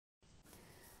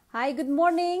Hi, good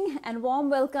morning, and warm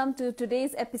welcome to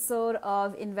today's episode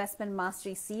of Investment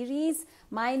Mastery Series.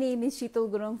 My name is Sheetal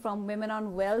Gurung from Women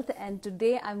on Wealth, and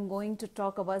today I'm going to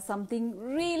talk about something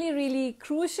really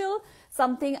crucial,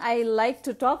 something I like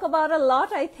to talk about a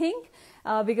lot, I think,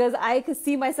 because I could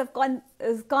see myself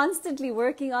constantly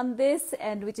working on this,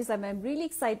 and which is I'm really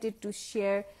excited to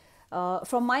share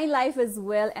from my life as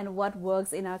well and what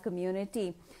works in our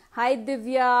community. Hi,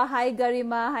 Divya. Hi,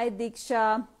 Garima. Hi,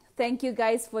 Diksha. Thank you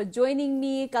guys for joining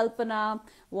me. Kalpana,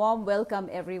 warm welcome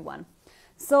everyone.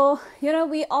 So,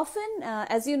 we often,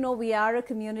 as you know, we are a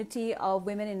community of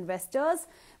women investors.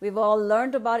 We've all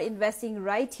learned about investing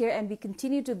right here and we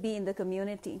continue to be in the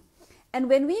community. And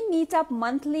when we meet up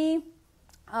monthly,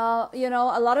 a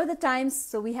lot of the times,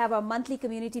 so we have our monthly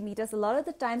community meetings, a lot of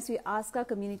the times we ask our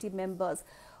community members,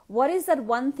 what is that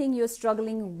one thing you're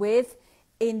struggling with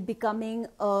in becoming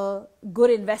a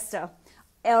good investor?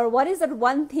 Or what is that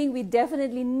one thing we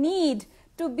definitely need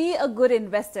to be a good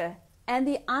investor? And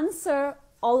the answer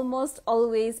almost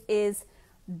always is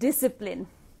discipline.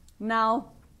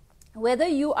 Now, whether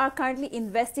you are currently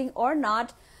investing or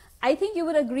not, I think you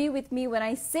would agree with me when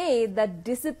I say that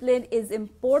discipline is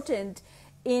important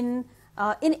in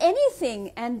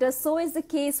anything, and so is the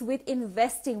case with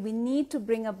investing. We need to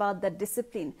bring about that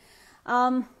discipline.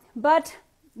 But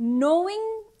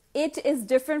knowing it is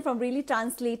different from really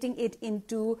translating it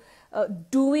into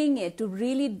doing it, to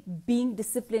really being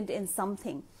disciplined in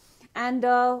something. And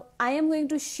I am going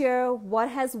to share what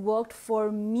has worked for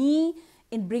me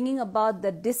in bringing about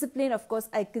the discipline. Of course,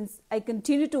 I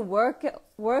continue to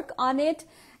work on it,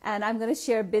 and I'm going to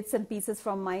share bits and pieces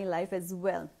from my life as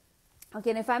well.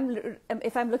 Okay, and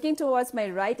if I'm looking towards my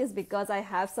right, is because I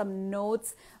have some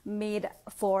notes made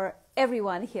for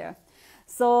everyone here.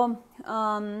 So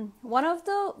one of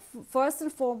the first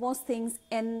and foremost things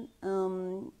in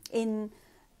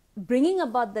bringing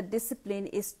about the discipline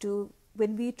is to,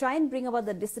 when we try and bring about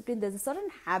the discipline, there's a certain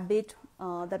habit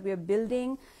that we are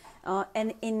building,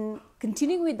 and in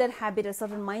continuing with that habit, a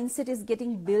certain mindset is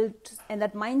getting built, and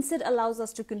that mindset allows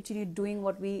us to continue doing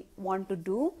what we want to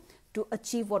do to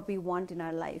achieve what we want in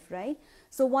our life, right?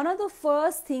 So one of the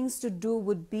first things to do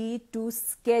would be to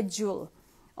schedule.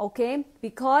 Okay,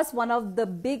 because one of the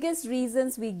biggest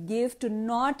reasons we give to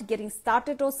not getting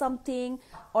started or something,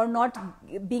 or not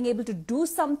being able to do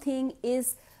something,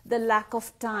 is the lack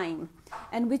of time.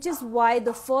 And which is why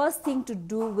the first thing to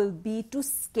do will be to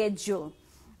schedule.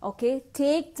 Okay,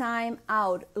 take time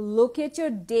out, look at your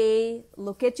day,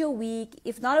 look at your week,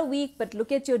 if not a week, but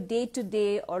look at your day to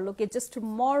day, or look at just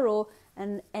tomorrow,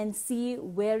 and see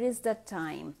where is that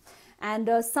time.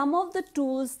 And some of the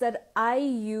tools that I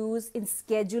use in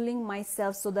scheduling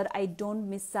myself so that I don't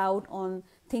miss out on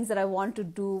things that I want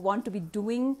to be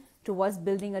doing towards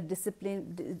building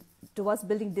discipline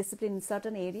in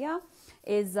certain area,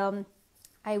 is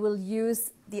I will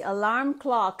use the alarm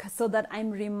clock so that I'm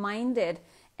reminded,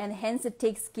 and hence it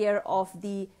takes care of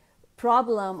the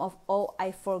problem of, oh,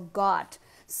 I forgot.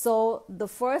 So the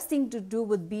first thing to do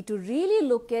would be to really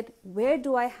look at, where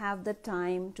do I have the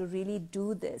time to really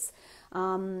do this?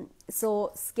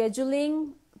 So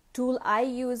scheduling tool I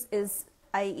use is,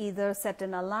 I either set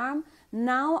an alarm.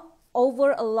 Now,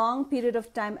 over a long period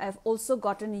of time, I've also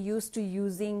gotten used to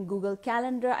using Google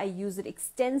Calendar. I use it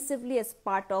extensively as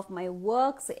part of my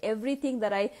work. So everything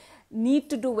that I need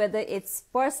to do, whether it's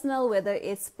personal, whether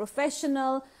it's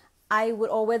professional,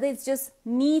 or whether it's just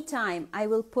me time, I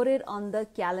will put it on the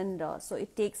calendar. So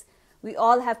we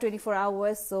all have 24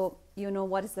 hours, so you know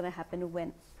what is going to happen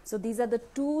when. So these are the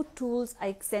two tools I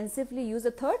extensively use.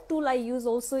 The third tool I use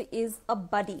also is a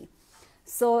buddy.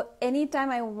 So anytime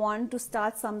I want to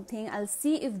start something, I'll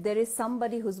see if there is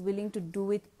somebody who's willing to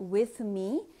do it with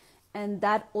me. And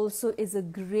that also is a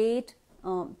great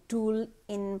tool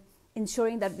in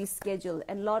ensuring that we schedule.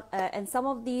 And some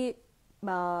of the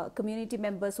community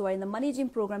members who are in the Money Gym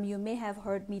program, you may have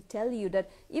heard me tell you that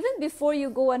even before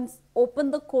you go and open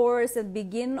the course and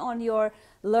begin on your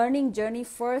learning journey,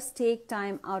 first take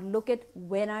time out, look at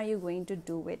when are you going to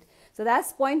do it. So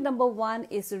that's point number one,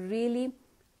 is to really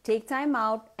take time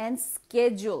out and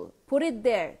schedule. Put it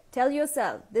there. Tell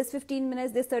yourself, this 15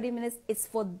 minutes, this 30 minutes, it's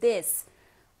for this.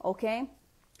 Okay.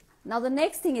 Now the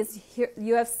next thing is, here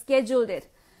you have scheduled it.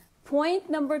 Point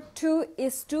number two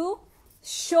is to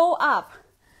show up.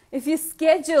 If you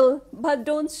schedule but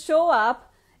don't show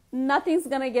up, nothing's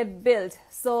gonna get built.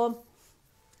 So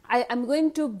I'm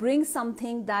going to bring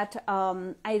something that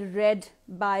I read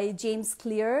by James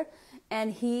Clear,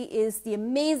 and he is the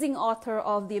amazing author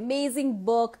of the amazing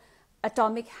book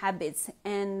Atomic Habits.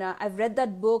 And I've read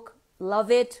that book, love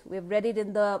it. We've read it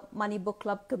in the Money Book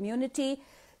Club community.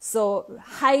 So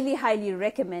highly, highly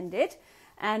recommend it.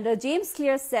 And James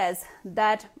Clear says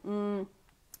that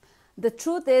the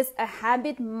truth is a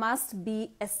habit must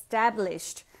be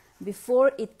established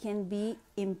before it can be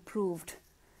improved.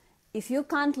 If you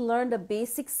can't learn the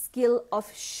basic skill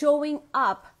of showing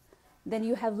up, then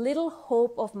you have little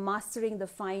hope of mastering the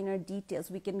finer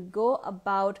details. We can go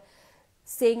about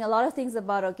saying a lot of things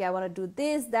about, okay, I want to do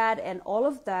this, that, and all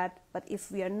of that. But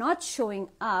if we are not showing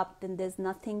up, then there's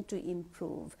nothing to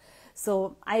improve.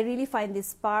 So I really find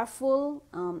this powerful.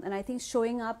 And I think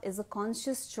showing up is a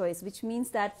conscious choice, which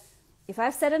means that if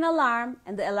I've set an alarm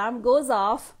and the alarm goes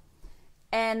off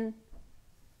and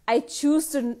I choose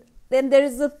to, then there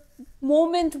is a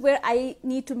moment where I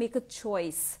need to make a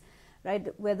choice, right?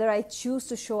 Whether I choose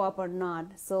to show up or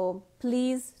not. So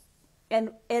please,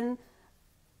 and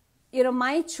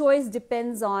my choice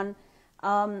depends on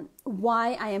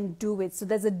why I am doing it. So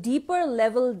there's a deeper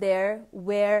level there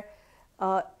where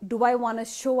do I want to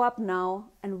show up now,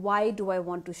 and why do I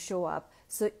want to show up?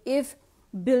 So if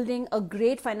building a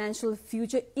great financial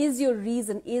future is your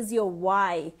reason, is your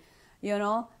why,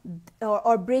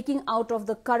 or breaking out of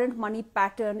the current money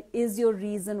pattern is your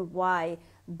reason why,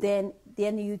 then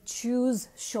you choose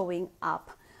showing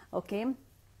up. Okay.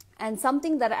 And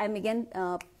something that I'm again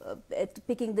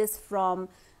picking this from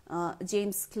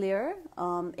James Clear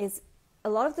is a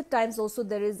lot of the times also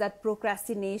there is that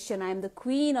procrastination. I'm the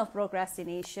queen of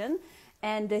procrastination.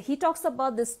 And he talks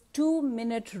about this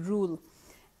 2-minute rule,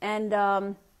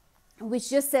 and which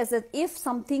just says that if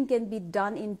something can be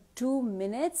done in 2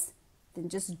 minutes, then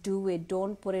just do it.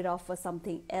 Don't put it off for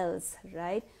something else,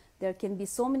 right? There can be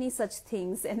so many such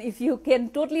things, and if you can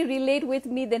totally relate with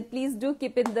me, then please do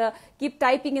keep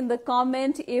typing in the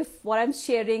comment if what I'm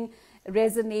sharing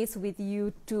resonates with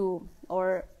you too,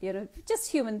 or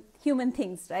just human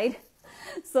things, right?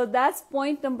 So that's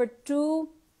point number 2.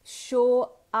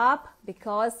 Show up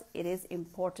because it is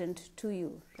important to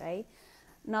you, right?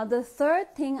 Now the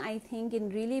third thing I think in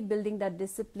really building that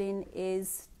discipline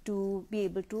is to be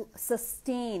able to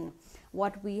sustain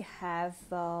what we have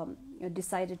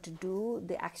decided to do,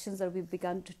 the actions that we've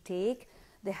begun to take,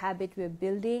 the habit we're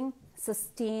building,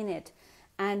 sustain it.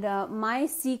 And my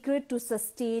secret to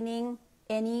sustaining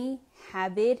any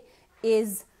habit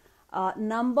is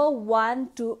number 1,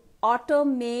 to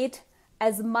automate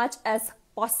as much as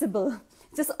possible.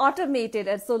 Just automate it.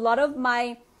 And so a lot of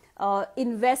my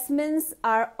investments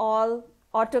are all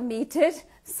automated.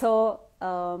 So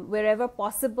wherever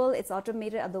possible, it's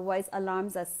automated. Otherwise,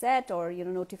 alarms are set or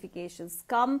notifications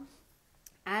come.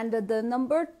 And the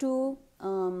number 2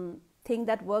 thing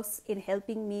that works in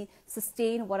helping me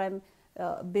sustain what I'm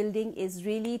building is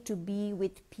really to be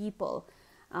with people.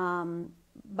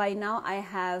 By now, I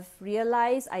have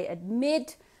realized, I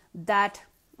admit that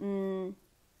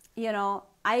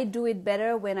I do it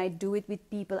better when I do it with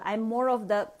people. I'm more of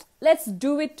the let's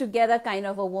do it together kind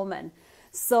of a woman.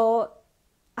 So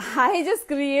I just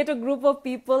create a group of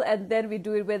people and then we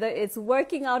do it, whether it's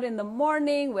working out in the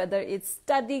morning, whether it's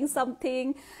studying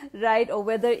something, right? Or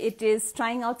whether it is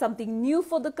trying out something new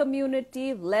for the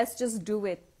community. Let's just do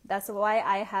it. That's why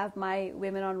I have my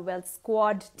Women on Wealth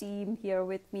squad team here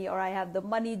with me, or I have the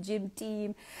money gym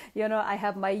team, I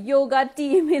have my yoga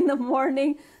team in the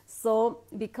morning. So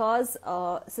because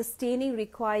sustaining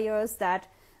requires that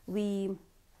we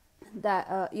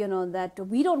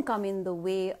don't come in the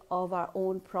way of our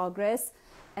own progress,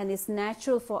 and it's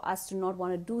natural for us to not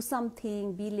want to do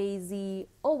something, be lazy,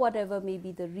 or whatever may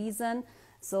be the reason.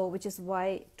 So which is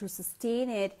why to sustain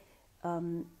it,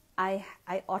 I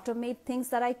automate things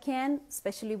that I can,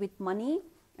 especially with money.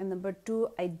 And number 2,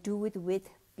 I do it with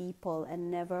people and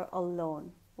never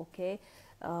alone. Okay.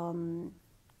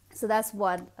 So that's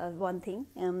one thing.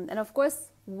 And of course,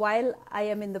 while I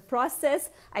am in the process,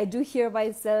 I do hear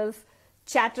myself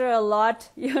chatter a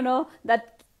lot,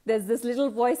 that there's this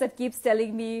little voice that keeps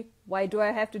telling me, why do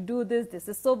I have to do this? This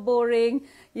is so boring.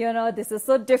 This is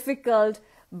so difficult.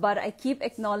 But I keep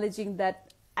acknowledging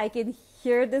that I can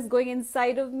hear this going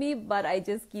inside of me, but I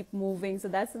just keep moving. So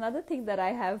that's another thing that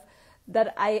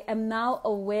I am now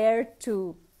aware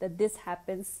to, that this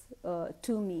happens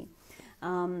to me.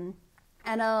 And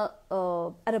a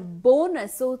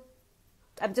bonus, so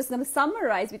I'm just going to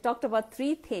summarize. We talked about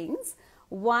 3 things.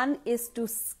 1 is to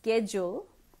schedule.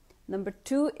 Number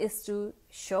 2 is to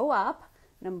show up.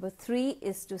 Number 3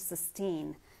 is to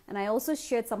sustain. And I also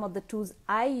shared some of the tools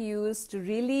I use to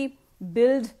really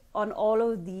build on all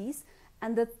of these.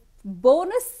 And the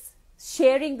bonus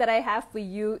sharing that I have for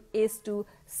you is to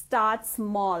start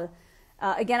small.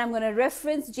 Again, I'm going to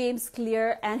reference James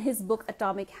Clear and his book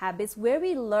Atomic Habits, where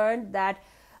we learned that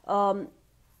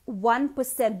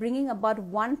 1%, bringing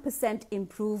about 1%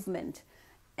 improvement.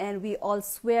 And we all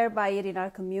swear by it in our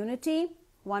community.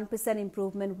 1%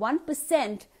 improvement.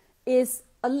 1% is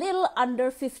a little under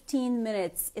 15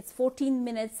 minutes. It's 14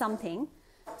 minutes something.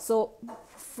 So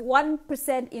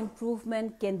 1%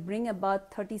 improvement can bring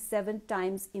about 37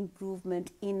 times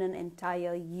improvement in an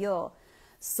entire year.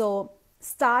 So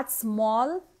start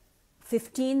small,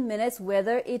 15 minutes,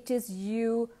 whether it is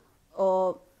you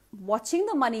watching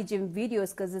the Money Gym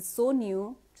videos because it's so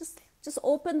new, just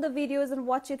open the videos and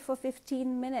watch it for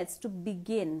 15 minutes to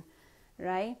begin,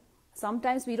 right?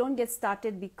 Sometimes we don't get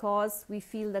started because we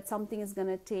feel that something is going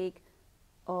to take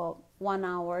 1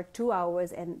 hour, 2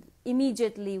 hours, and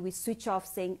immediately we switch off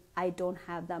saying, I don't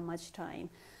have that much time.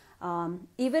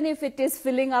 Even if it is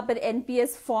filling up an NPS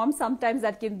form, sometimes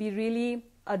that can be really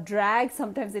a drag.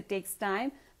 Sometimes it takes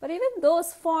time. But even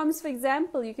those forms, for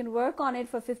example, you can work on it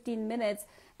for 15 minutes.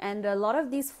 And a lot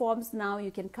of these forms now,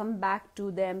 you can come back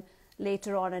to them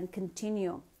later on and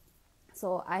continue.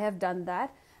 So I have done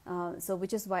that.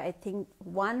 Which is why I think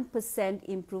 1%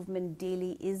 improvement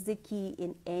daily is the key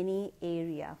in any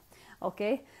area.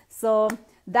 Okay, so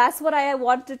that's what I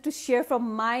wanted to share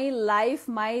from my life,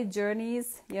 my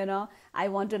journeys. I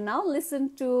want to now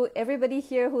listen to everybody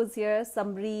here who's here: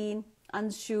 Samreen,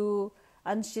 Anshu,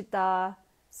 Anshita,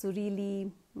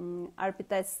 Surili,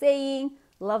 Arpita is saying,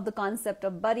 love the concept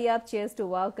of buddy up. Cheers to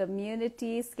WOW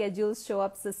community. Schedule, show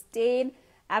up, sustain.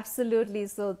 Absolutely.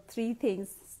 So 3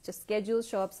 things. Just schedule,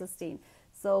 show up, sustain.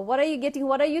 So what are you getting?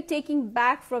 What are you taking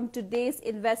back from today's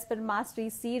Investment Mastery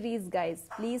series, guys?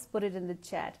 Please put it in the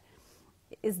chat.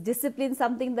 Is discipline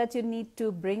something that you need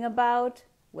to bring about,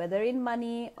 whether in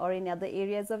money or in other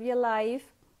areas of your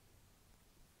life?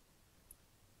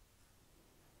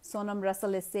 Sonam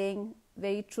Russell is saying,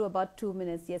 very true about 2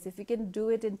 minutes. Yes, if you can do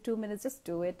it in 2 minutes, just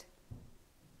do it.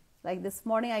 Like this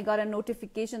morning, I got a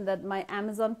notification that my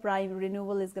Amazon Prime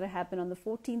renewal is going to happen on the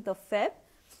 14th of Feb.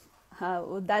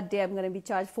 That day, I'm going to be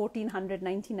charged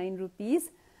 1,499 rupees.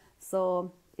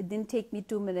 So it didn't take me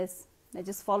 2 minutes. I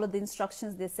just followed the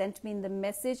instructions they sent me in the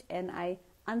message and I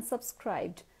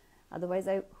unsubscribed. Otherwise,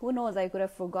 who knows, I could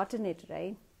have forgotten it,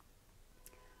 right?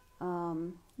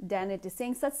 Dan, it is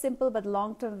saying such simple but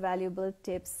long-term valuable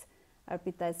tips.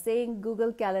 Arpita is saying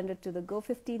Google Calendar to the go,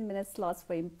 15-minute slots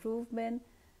for improvement.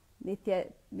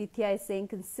 Nithya is saying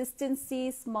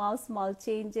consistency, small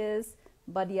changes,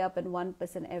 buddy up and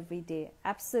 1% every day.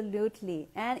 Absolutely.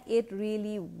 And it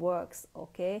really works.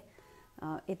 Okay.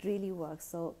 It really works.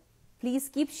 So please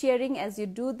keep sharing as you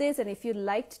do this. And if you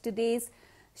liked today's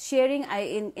sharing,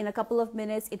 in a couple of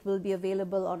minutes, it will be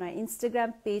available on our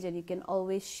Instagram page, and you can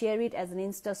always share it as an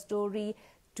Insta story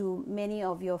to many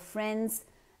of your friends.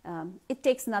 It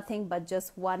takes nothing but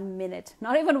just 1 minute,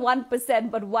 not even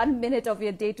 1%, but 1 minute of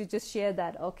your day to just share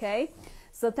that. Okay.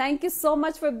 So thank you so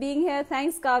much for being here.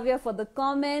 Thanks, Kavya, for the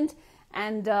comment,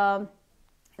 and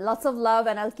lots of love,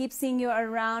 and I'll keep seeing you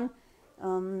around.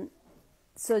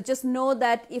 So just know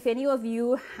that if any of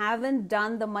you haven't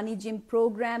done the Money Gym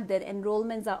program, then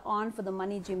enrollments are on for the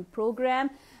Money Gym program.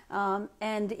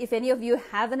 And if any of you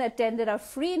haven't attended our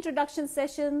free introduction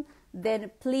session, then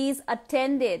please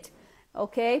attend it.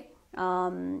 Okay.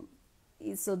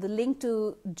 So the link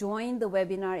to join the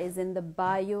webinar is in the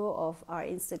bio of our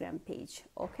Instagram page.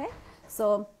 Okay.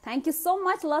 So thank you so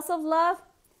much. Lots of love.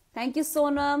 Thank you,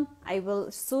 Sonam. I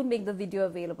will soon make the video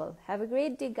available. Have a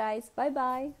great day, guys.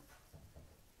 Bye-bye.